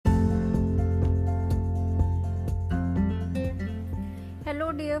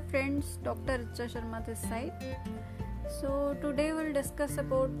Hello dear friends, Dr. Richa Sharma this side. So today we'll discuss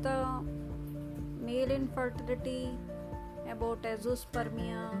about the male infertility, about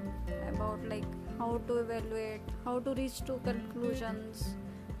azoospermia, about how to evaluate, how to reach to conclusions,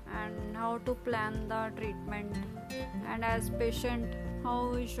 and how to plan the treatment, and as patient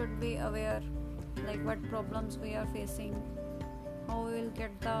how we should be aware, what problems we are facing, how we will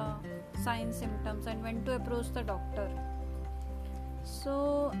get the signs, symptoms, and when to approach the doctor.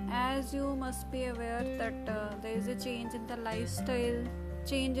 So, as you must be aware that there is a change in the lifestyle,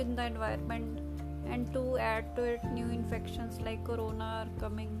 change in the environment, and to add to it, new infections like corona are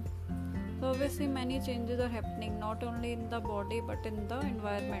coming. So, obviously, many changes are happening not only in the body but in the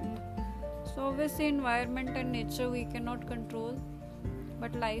environment. So, obviously, environment and nature we cannot control,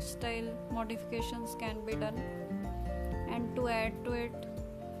 but lifestyle modifications can be done. And to add to it,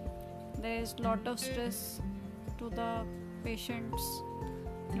 there is lot of stress to the patients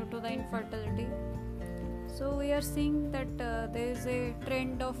due to the infertility. So we are seeing that there is a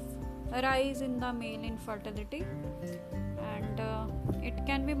trend of rise in the male infertility, and it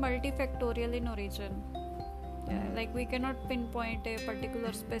can be multifactorial in origin. We cannot pinpoint a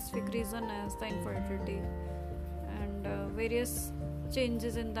particular specific reason as the infertility, and various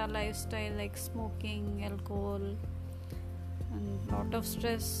changes in the lifestyle like smoking, alcohol, and lot of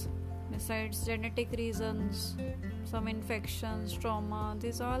stress. Besides genetic reasons, some infections, trauma,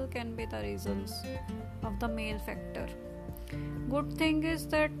 these all can be the reasons of the male factor. Good thing is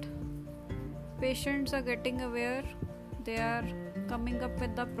that patients are getting aware, they are coming up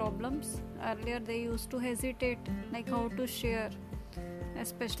with the problems. Earlier they used to hesitate how to share,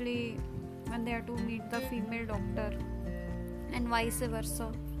 especially when they have to meet the female doctor and vice versa.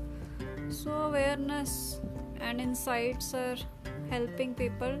 So awareness and insights are helping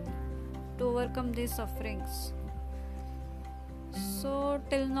people to overcome these sufferings. So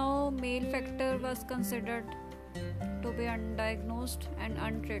till now male factor was considered to be undiagnosed and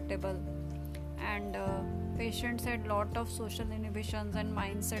untreatable, and patients had lot of social inhibitions, and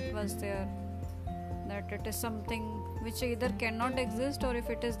mindset was there that it is something which either cannot exist, or if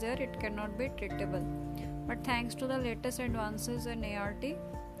it is there it cannot be treatable. But thanks to the latest advances in ART,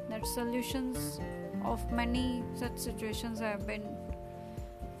 that solutions of many such situations have been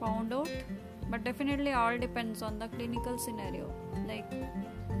found out. But definitely all depends on the clinical scenario.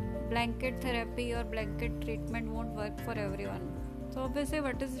 Blanket therapy or blanket treatment won't work for everyone. So obviously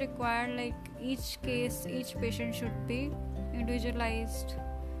what is required, each case, each patient should be individualized,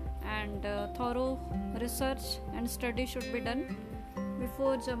 and thorough research and study should be done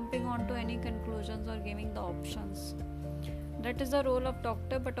before jumping onto any conclusions or giving the options. That is the role of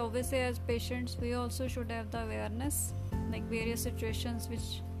doctor, but obviously as patients we also should have the awareness, various situations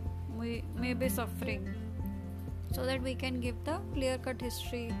which we may be suffering, so that we can give the clear-cut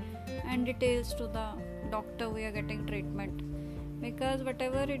history and details to the doctor we are getting treatment. Because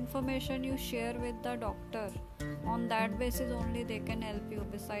whatever information you share with the doctor, on that basis only they can help you,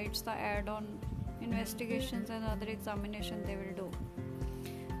 besides the add-on investigations and other examination they will do.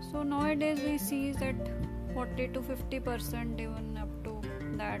 So nowadays we see that 40 to 50%, even up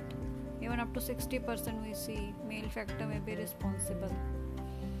to 60% we see male factor may be responsible.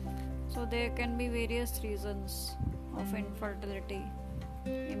 So there can be various reasons of infertility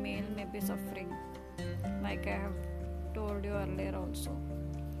a male may be suffering, like I have told you earlier also.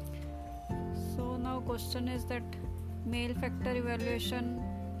 So now question is that male factor evaluation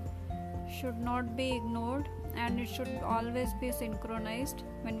should not be ignored, and it should always be synchronized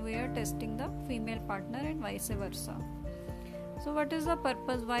when we are testing the female partner and vice versa. So what is the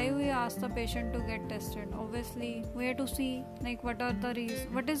purpose? Why we ask the patient to get tested? Obviously we have to see what are the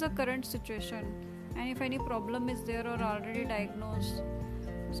reasons, what is the current situation, and if any problem is there or already diagnosed,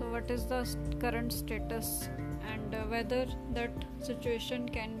 so what is the current status, and whether that situation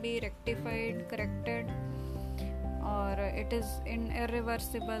can be rectified, corrected, or it is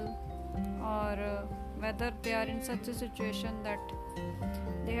irreversible, or whether they are in such a situation that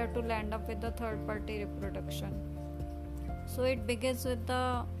they have to land up with the third party reproduction. So it begins with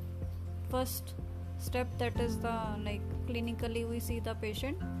the first step, that is the clinically we see the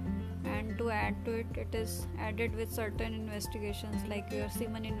patient, and to add to it, it is added with certain investigations, your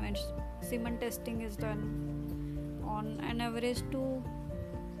semen testing is done on an average 2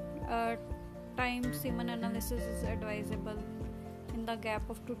 times. Semen analysis is advisable in the gap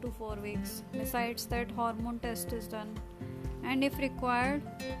of 2 to 4 weeks. Besides that, hormone test is done, and if required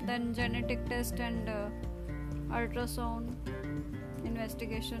then genetic test and ultrasound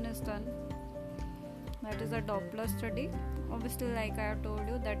investigation is done. That is a Doppler study. Obviously, like I have told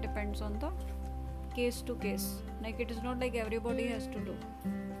you, that depends on the case to case. Like it is not like everybody has to do.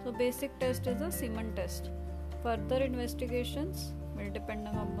 So basic test is a semen test. Further investigations will depend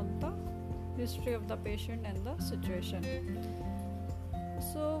upon the history of the patient and the situation.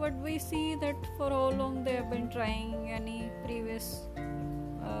 So what we see that for how long they have been trying any previous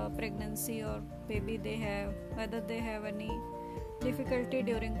pregnancy or baby they have, whether they have any difficulty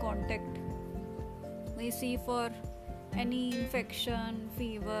during contact. We see for any infection,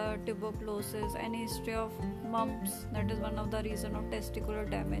 fever, tuberculosis, any history of mumps, that is one of the reason of testicular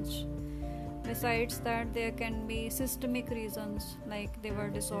damage. Besides that, there can be systemic reasons like liver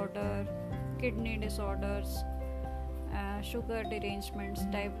disorder, kidney disorders, sugar derangements,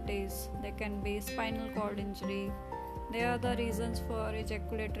 diabetes. There can be spinal cord injury. They are the reasons for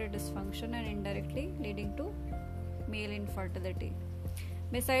ejaculatory dysfunction and indirectly leading to male infertility.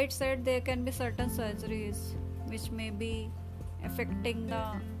 Besides that, there can be certain surgeries which may be affecting the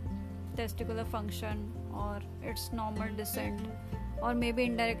testicular function or its normal descent, or maybe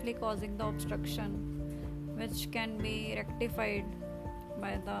indirectly causing the obstruction, which can be rectified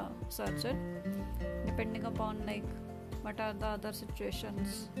by the surgeon depending upon like what are the other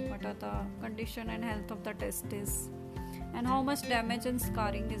situations, what are the condition and health of the testis, and how much damage and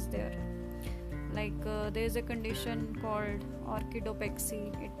scarring is there. Like there is a condition called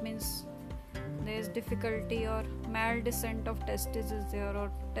orchidopexy. It means there is difficulty or mal-descent of testis is there,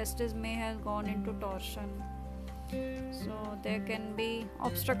 or testis may have gone into torsion. So there can be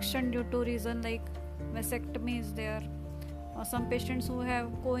obstruction due to reason like vasectomy is there, or some patients who have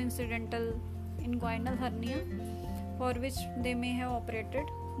coincidental inguinal hernia for which they may have operated.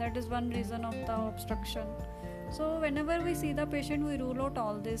 That is one reason of the obstruction. So whenever we see the patient, we rule out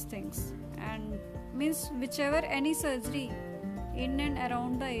all these things, and means whichever any surgery in and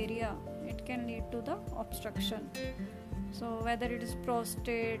around the area, it can lead to the obstruction. So whether it is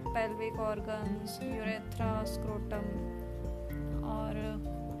prostate, pelvic organs, urethra, scrotum, or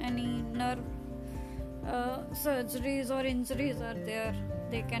any nerve surgeries or injuries are there,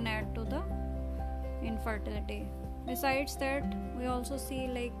 they can add to the infertility. Besides that, we also see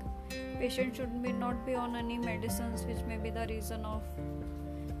like patient should not be on any medicines which may be the reason of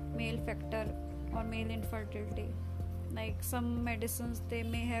male factor or male infertility. Like some medicines, they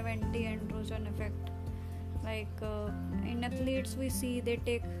may have anti-androgen effect. Like in athletes, we see they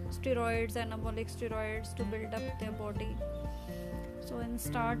take steroids, anabolic steroids to build up their body. So in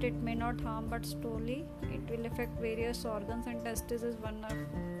start it may not harm, but slowly it will affect various organs, and testis is one of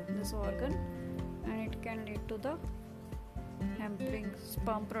this organ, and it can lead to the hampering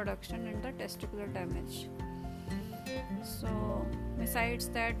sperm production and the testicular damage. So besides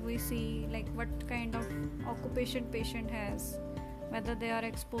that, we see like what kind of occupation patient has, whether they are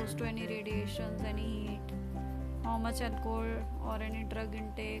exposed to any radiations, any heat, how much alcohol or any drug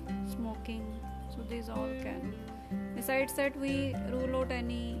intake, smoking. So these all can. Besides that, we rule out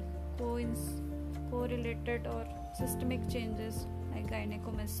any correlated or systemic changes like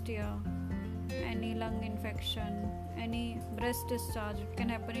gynecomastia, any lung infection, any breast discharge. It can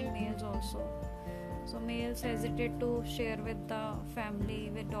happen in males also. So males hesitate to share with the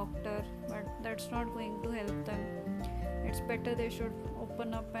family, with doctor, but that's not going to help them. It's better they should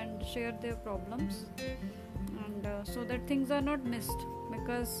open up and share their problems, and so that things are not missed,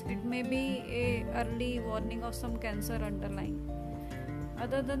 because it may be a early warning of some cancer underlying.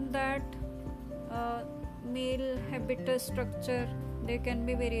 Other than that, male habitus structure, there can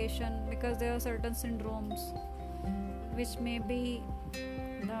be variation because there are certain syndromes which may be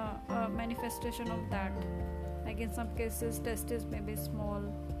the manifestation of that. Like in some cases, testes may be small,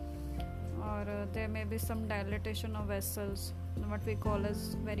 or there may be some dilatation of vessels, what we call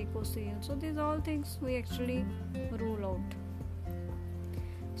as varicocele. So these all things we actually rule out.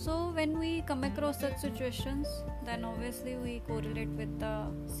 So when we come across such situations, then obviously we correlate with the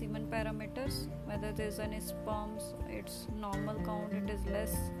semen parameters, whether there is any sperms, its normal count, it is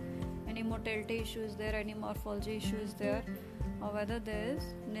less, any motility issue is there, any morphology issue is there, or whether there is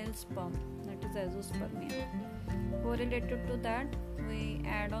nil sperm, that is azoospermia. Correlated to that, we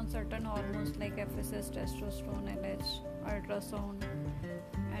add on certain hormones like FSH, testosterone, LH, ultrasound,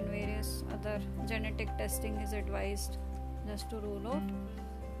 and various other genetic testing is advised, just to rule out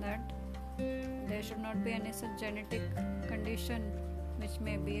that there should not be any such genetic condition which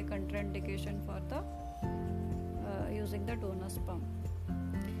may be a contraindication for the using the donor sperm.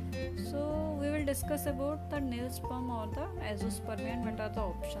 So we will discuss about the nil sperm or the azoospermia and what are the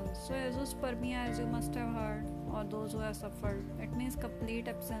options. So azoospermia, as you must have heard, or those who have suffered, it means complete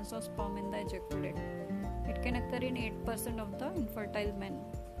absence of sperm in the ejaculate. It can occur in 8% of the infertile men,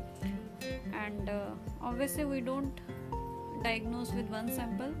 and obviously we don't diagnose with one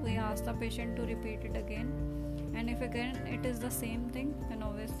sample, we ask the patient to repeat it again, and if again it is the same thing, then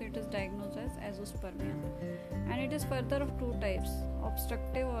obviously it is diagnosed as azoospermia. And it is further of two types,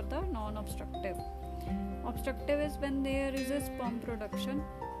 obstructive or the non-obstructive. Obstructive is when there is a sperm production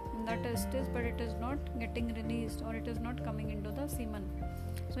in the testis, but it is not getting released or it is not coming into the semen.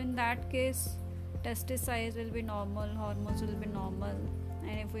 So in that case, testis size will be normal, hormones will be normal,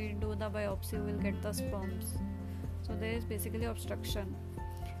 and if we do the biopsy, we will get the sperms. So there is basically obstruction.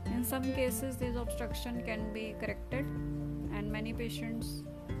 In some cases, this obstruction can be corrected, and many patients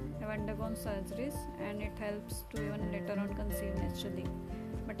have undergone surgeries, and it helps to even later on conceive naturally.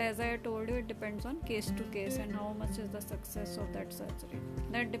 But as I told you, it depends on case to case and how much is the success of that surgery.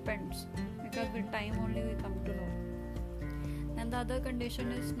 That depends, because with time only we come to know. And the other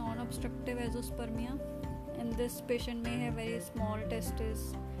condition is non-obstructive azoospermia. And this patient may have very small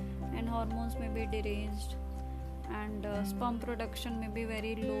testes, and hormones may be deranged, and sperm production may be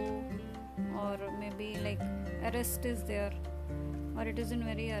very low, or maybe like arrest is there, or it is in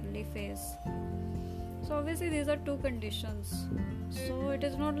very early phase. So obviously these are two conditions. So it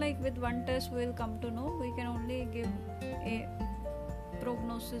is not like with one test we will come to know. We can only give a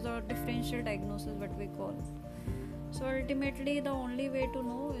prognosis or differential diagnosis, what we call. So ultimately the only way to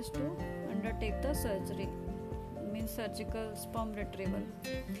know is to undertake the surgery, means surgical sperm retrieval.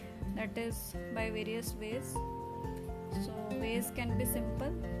 That is by various ways. So ways can be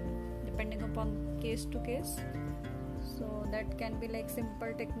simple depending upon case to case. So that can be like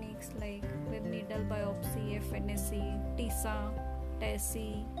simple techniques like with needle biopsy, FNAC, TISA,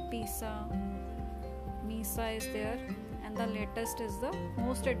 TACI, PISA, MISA is there, and the latest is the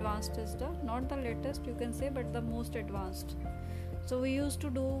most advanced is the, not the latest you can say, but the most advanced. So we used to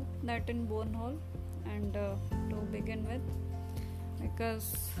do that in bone hole, and to begin with,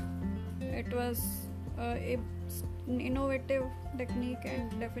 because it was a innovative technique,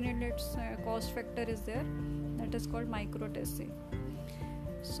 and definitely its cost factor is there, that is called micro-TACI.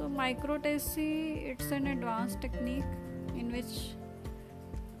 So micro-TACI, it's an advanced technique in which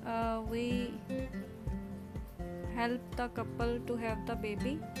we help the couple to have the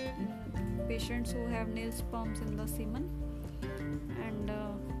baby in patients who have nil sperms in the semen. And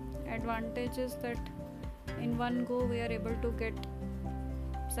advantage is that in one go we are able to get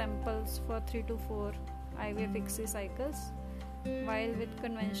samples for 3 to 4 IVF ICSI cycles, while with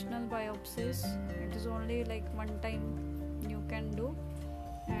conventional biopsies it is only like one time you can do,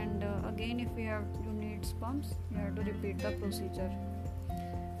 and again if you need sperms, you have to repeat the procedure.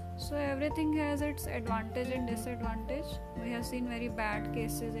 So everything has its advantage and disadvantage. We have seen very bad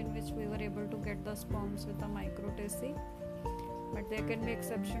cases in which we were able to get the sperms with a micro-TACI, but there can be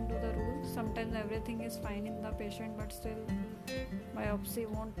exception to the rule. Sometimes everything is fine in the patient, but still biopsy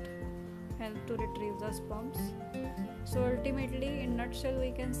won't help to retrieve the sperms. So ultimately, in nutshell,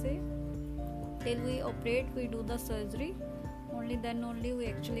 we can say till we operate, we do the surgery, only then only we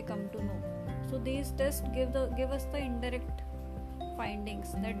actually come to know. So these tests give us the indirect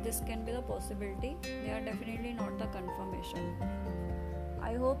findings that this can be the possibility. They are definitely not the confirmation.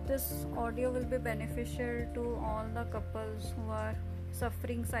 I hope this audio will be beneficial to all the couples who are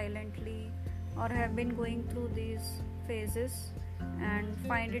suffering silently or have been going through these phases and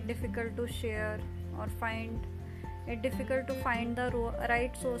find it difficult to share, or find it difficult to find the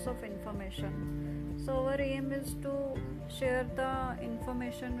right source of information. So our aim is to share the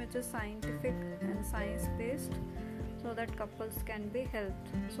information which is scientific and science based, so that couples can be helped,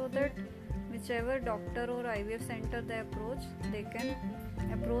 so that whichever doctor or IVF center they approach, they can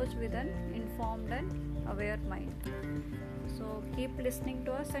approach with an informed and aware mind. So keep listening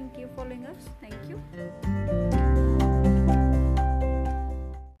to us and keep following us. Thank you.